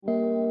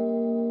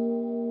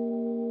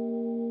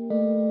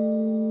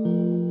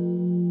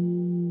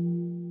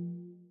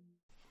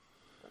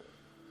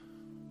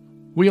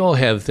We all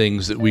have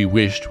things that we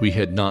wished we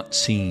had not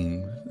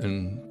seen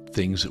and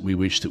things that we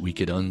wish that we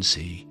could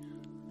unsee.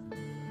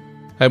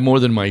 I have more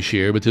than my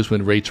share, but this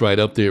one rates right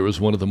up there as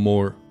one of the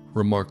more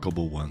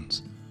remarkable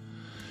ones.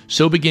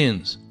 So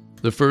begins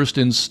the first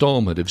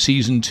installment of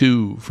Season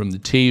 2 from the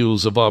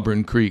Tales of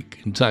Auburn Creek,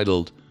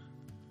 entitled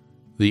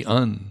The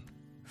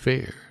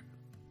Unfair.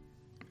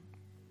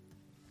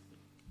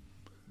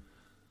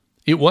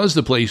 It was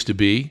the place to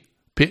be.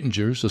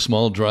 Pittenger's, a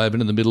small drive-in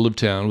in the middle of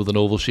town with an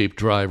oval-shaped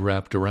drive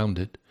wrapped around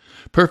it.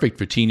 Perfect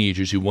for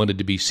teenagers who wanted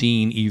to be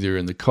seen either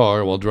in the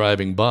car while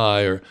driving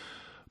by or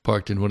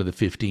parked in one of the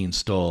 15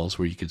 stalls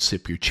where you could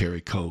sip your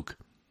cherry Coke.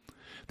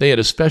 They had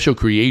a special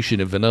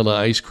creation of vanilla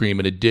ice cream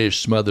in a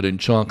dish smothered in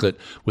chocolate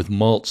with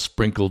malt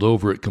sprinkled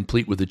over it,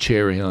 complete with a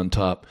cherry on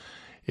top.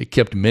 It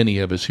kept many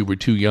of us who were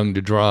too young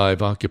to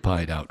drive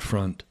occupied out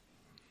front.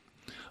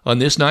 On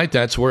this night,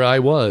 that's where I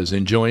was,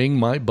 enjoying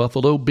my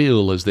Buffalo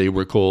Bill, as they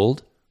were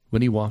called,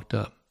 when he walked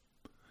up.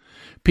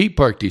 Pete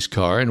parked his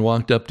car and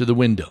walked up to the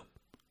window.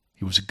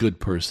 He was a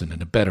good person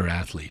and a better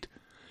athlete.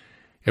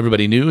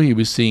 Everybody knew he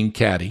was seeing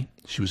Caddy.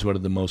 She was one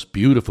of the most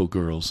beautiful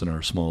girls in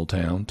our small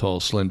town, tall,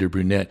 slender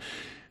brunette,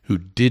 who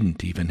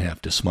didn't even have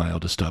to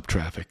smile to stop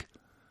traffic.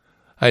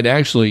 I'd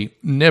actually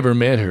never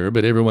met her,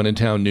 but everyone in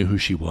town knew who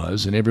she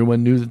was, and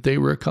everyone knew that they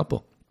were a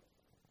couple.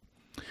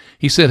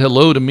 He said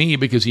hello to me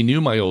because he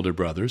knew my older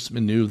brothers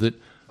and knew that,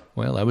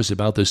 well, I was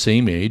about the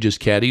same age as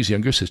Caddy's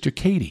younger sister,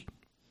 Katie.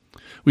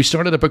 We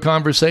started up a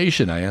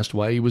conversation. I asked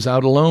why he was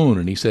out alone,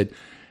 and he said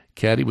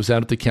Caddy was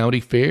out at the county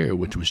fair,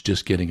 which was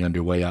just getting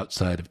underway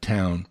outside of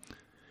town.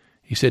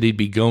 He said he'd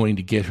be going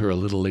to get her a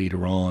little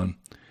later on.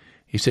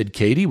 He said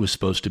Katie was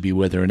supposed to be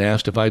with her and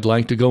asked if I'd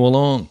like to go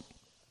along.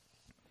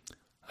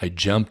 I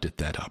jumped at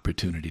that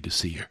opportunity to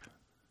see her.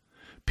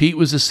 Pete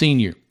was a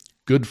senior,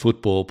 good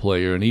football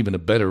player, and even a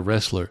better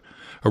wrestler.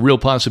 A real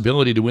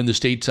possibility to win the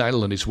state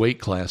title in his weight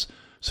class.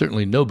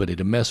 Certainly nobody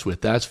to mess with,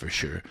 that's for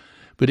sure.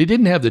 But he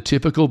didn't have the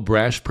typical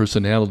brash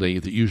personality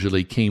that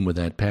usually came with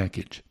that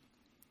package.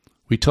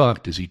 We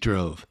talked as he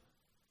drove.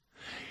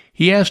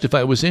 He asked if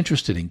I was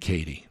interested in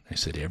Katie. I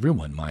said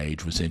everyone my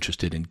age was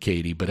interested in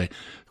Katie, but I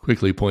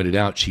quickly pointed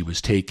out she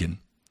was taken.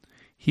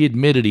 He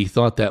admitted he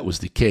thought that was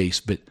the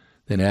case, but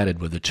then added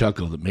with a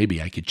chuckle that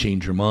maybe I could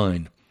change her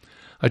mind.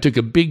 I took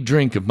a big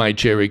drink of my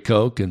cherry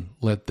Coke and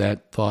let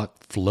that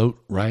thought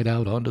float right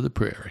out onto the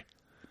prairie.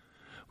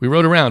 We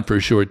rode around for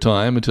a short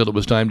time until it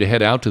was time to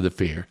head out to the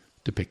fair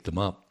to pick them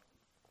up.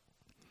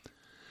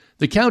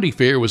 The county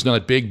fair was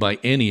not big by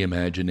any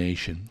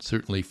imagination,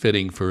 certainly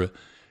fitting for a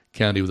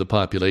county with a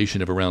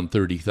population of around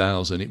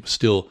 30,000. It was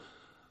still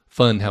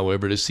fun,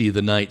 however, to see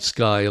the night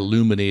sky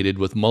illuminated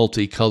with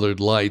multicolored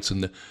lights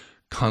and the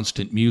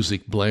constant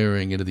music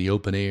blaring into the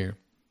open air.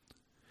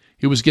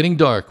 It was getting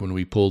dark when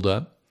we pulled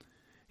up.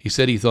 He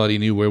said he thought he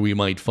knew where we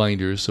might find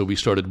her, so we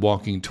started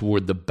walking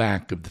toward the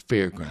back of the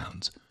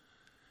fairgrounds.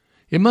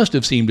 It must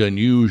have seemed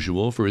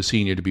unusual for a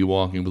senior to be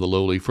walking with a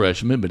lowly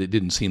freshman, but it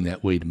didn't seem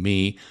that way to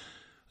me,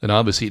 and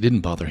obviously it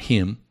didn't bother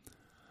him.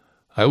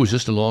 I was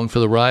just along for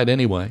the ride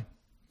anyway,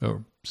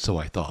 or so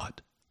I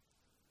thought.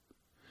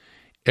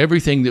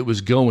 Everything that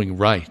was going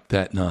right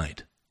that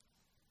night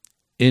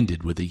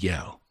ended with a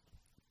yell.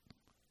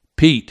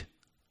 Pete!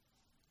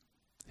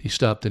 He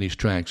stopped in his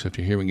tracks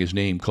after hearing his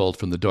name called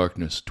from the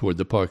darkness toward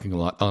the parking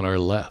lot on our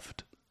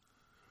left,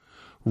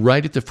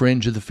 right at the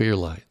fringe of the fair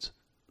lights.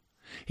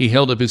 He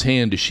held up his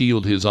hand to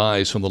shield his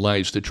eyes from the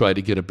lights to try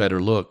to get a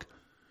better look.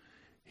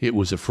 It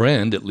was a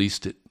friend, at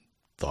least it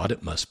thought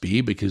it must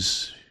be,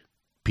 because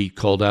Pete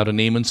called out a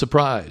name in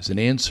surprise and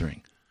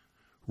answering.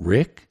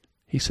 Rick,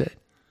 he said,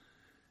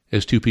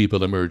 as two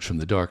people emerged from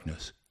the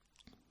darkness.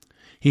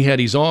 He had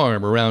his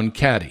arm around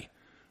Caddy,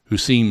 who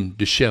seemed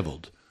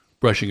disheveled,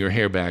 brushing her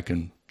hair back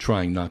and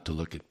trying not to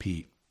look at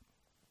Pete.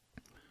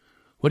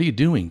 What are you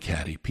doing,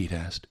 Caddy? Pete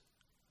asked.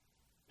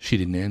 She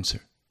didn't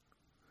answer.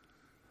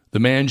 The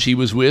man she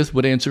was with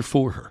would answer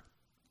for her.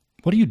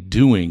 What are you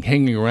doing,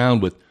 hanging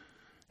around with...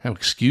 Now,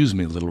 excuse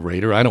me, little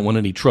raider, I don't want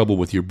any trouble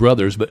with your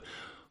brothers, but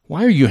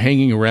why are you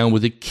hanging around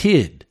with a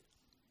kid?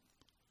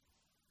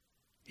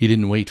 He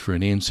didn't wait for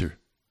an answer.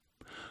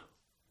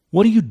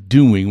 What are you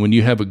doing when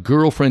you have a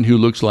girlfriend who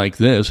looks like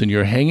this and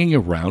you're hanging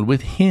around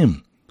with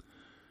him?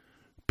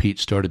 Pete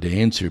started to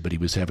answer, but he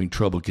was having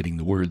trouble getting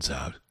the words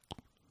out.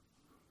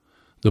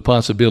 The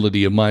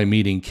possibility of my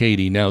meeting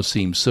Katie now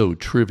seemed so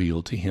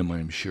trivial to him,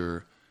 I'm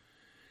sure.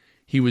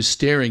 He was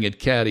staring at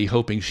Caddy,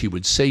 hoping she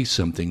would say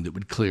something that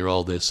would clear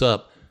all this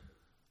up,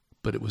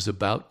 but it was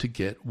about to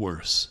get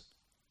worse.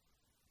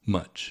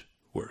 Much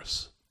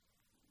worse.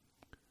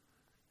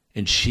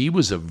 And she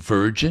was a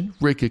virgin?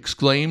 Rick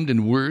exclaimed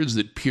in words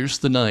that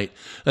pierced the night,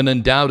 and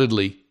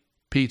undoubtedly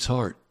Pete's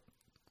heart.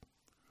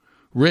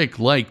 Rick,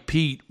 like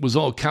Pete, was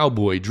all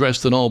cowboy,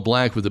 dressed in all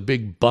black with a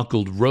big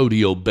buckled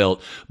rodeo belt,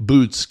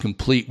 boots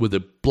complete with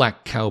a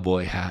black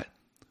cowboy hat.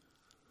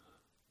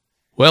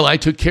 Well, I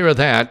took care of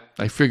that.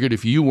 I figured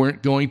if you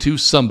weren't going to,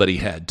 somebody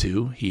had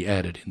to, he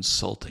added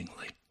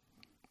insultingly.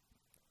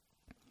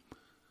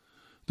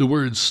 The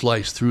words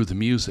sliced through the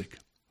music,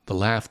 the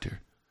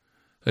laughter,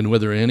 and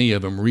whether any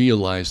of them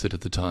realized it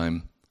at the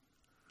time,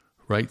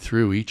 right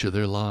through each of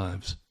their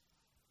lives.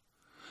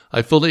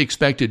 I fully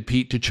expected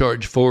Pete to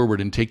charge forward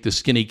and take the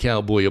skinny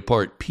cowboy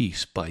apart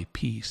piece by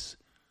piece.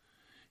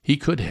 He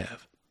could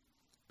have,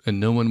 and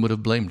no one would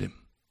have blamed him.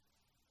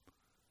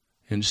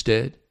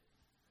 Instead,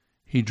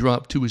 he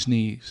dropped to his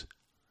knees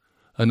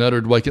and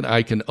uttered what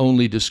I can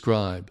only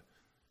describe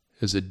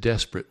as a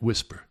desperate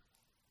whisper.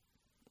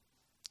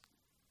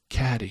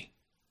 "Caddy,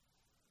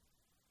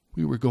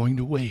 we were going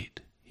to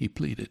wait," he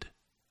pleaded.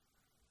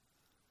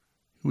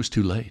 It was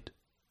too late.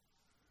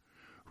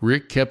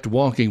 Rick kept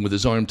walking with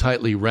his arm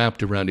tightly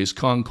wrapped around his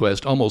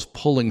conquest, almost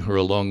pulling her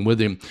along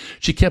with him.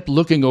 She kept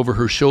looking over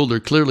her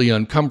shoulder, clearly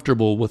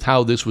uncomfortable with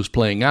how this was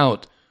playing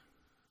out.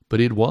 But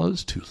it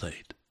was too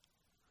late.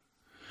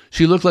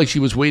 She looked like she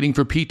was waiting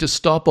for Pete to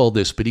stop all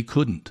this, but he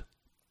couldn't.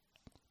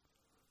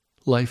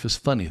 Life is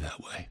funny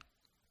that way.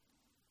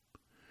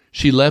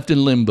 She left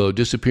in limbo,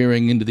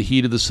 disappearing into the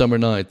heat of the summer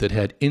night that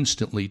had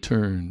instantly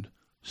turned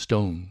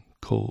stone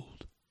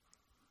cold.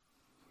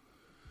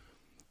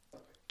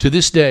 To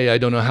this day, I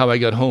don't know how I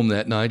got home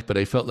that night, but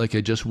I felt like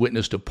I just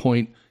witnessed a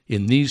point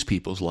in these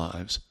people's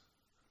lives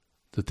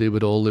that they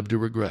would all live to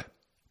regret.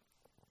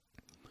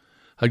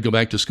 I'd go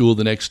back to school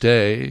the next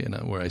day,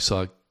 where I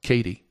saw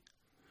Katie.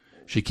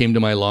 She came to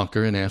my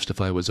locker and asked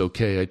if I was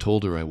okay. I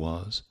told her I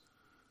was.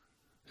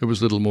 There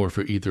was little more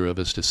for either of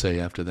us to say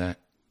after that.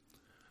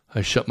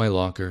 I shut my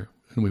locker,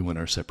 and we went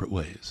our separate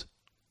ways.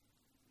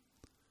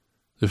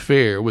 The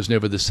fair was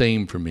never the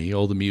same for me.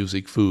 All the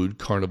music, food,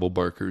 carnival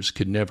barkers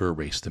could never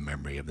erase the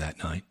memory of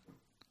that night.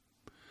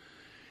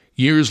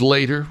 Years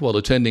later, while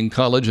attending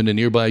college in a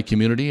nearby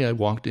community, I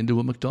walked into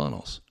a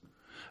McDonald's.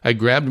 I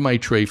grabbed my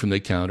tray from the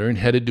counter and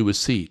headed to a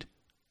seat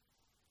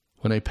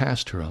when I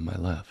passed her on my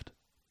left.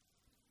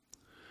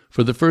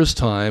 For the first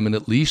time in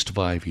at least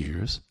 5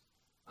 years,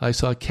 I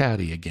saw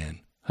Caddy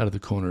again out of the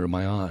corner of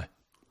my eye.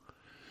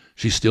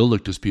 She still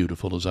looked as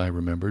beautiful as I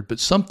remembered, but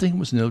something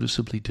was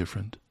noticeably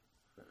different.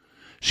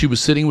 She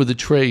was sitting with a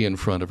tray in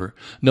front of her.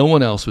 No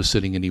one else was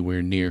sitting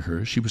anywhere near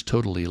her. She was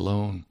totally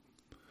alone.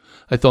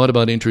 I thought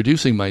about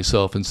introducing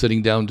myself and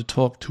sitting down to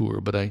talk to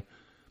her, but I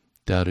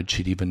doubted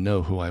she'd even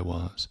know who I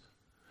was.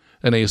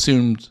 And I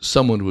assumed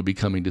someone would be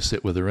coming to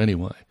sit with her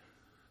anyway,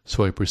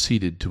 so I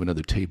proceeded to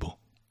another table.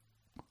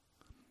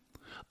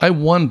 I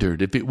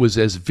wondered if it was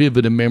as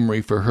vivid a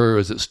memory for her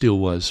as it still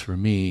was for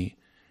me,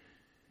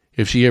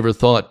 if she ever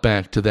thought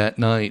back to that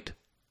night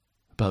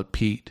about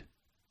Pete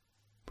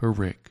or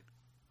Rick.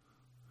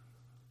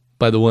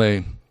 By the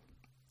way,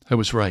 I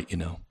was right,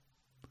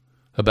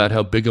 about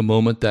how big a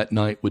moment that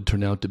night would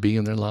turn out to be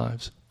in their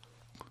lives.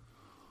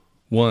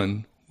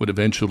 One would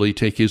eventually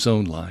take his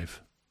own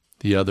life.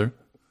 The other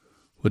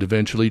would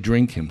eventually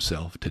drink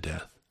himself to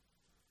death.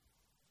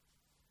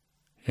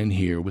 And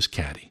here was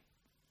Caddy.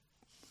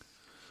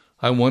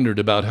 I wondered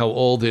about how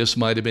all this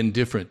might have been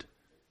different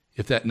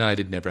if that night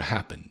had never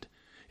happened,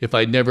 if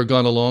I'd never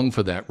gone along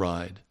for that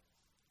ride.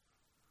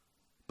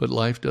 But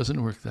life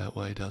doesn't work that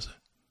way, does it?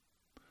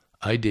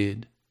 I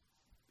did,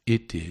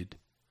 it did,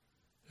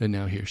 and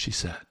now here she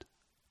sat.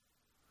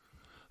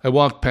 I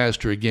walked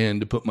past her again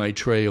to put my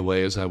tray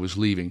away as I was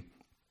leaving.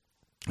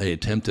 I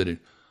attempted an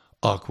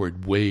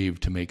awkward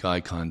wave to make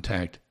eye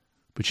contact,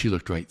 but she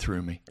looked right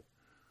through me.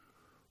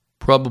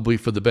 Probably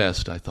for the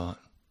best, I thought.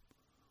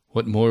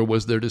 What more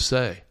was there to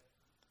say?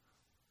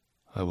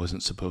 I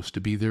wasn't supposed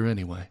to be there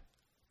anyway.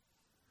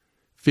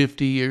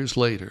 50 years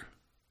later,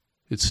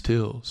 it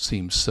still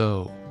seems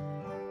so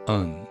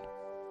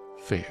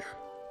unfair.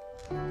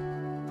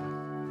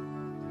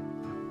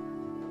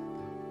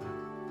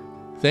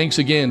 Thanks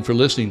again for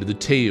listening to the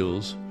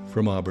Tales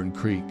from Auburn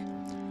Creek.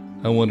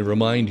 I want to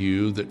remind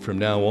you that from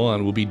now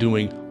on we'll be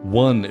doing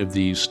one of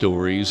these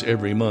stories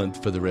every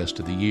month for the rest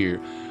of the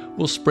year.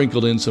 We'll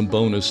sprinkle in some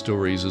bonus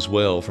stories as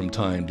well from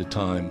time to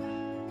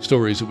time,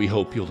 stories that we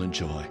hope you'll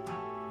enjoy.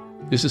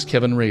 This is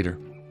Kevin Rader.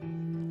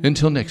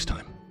 Until next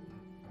time.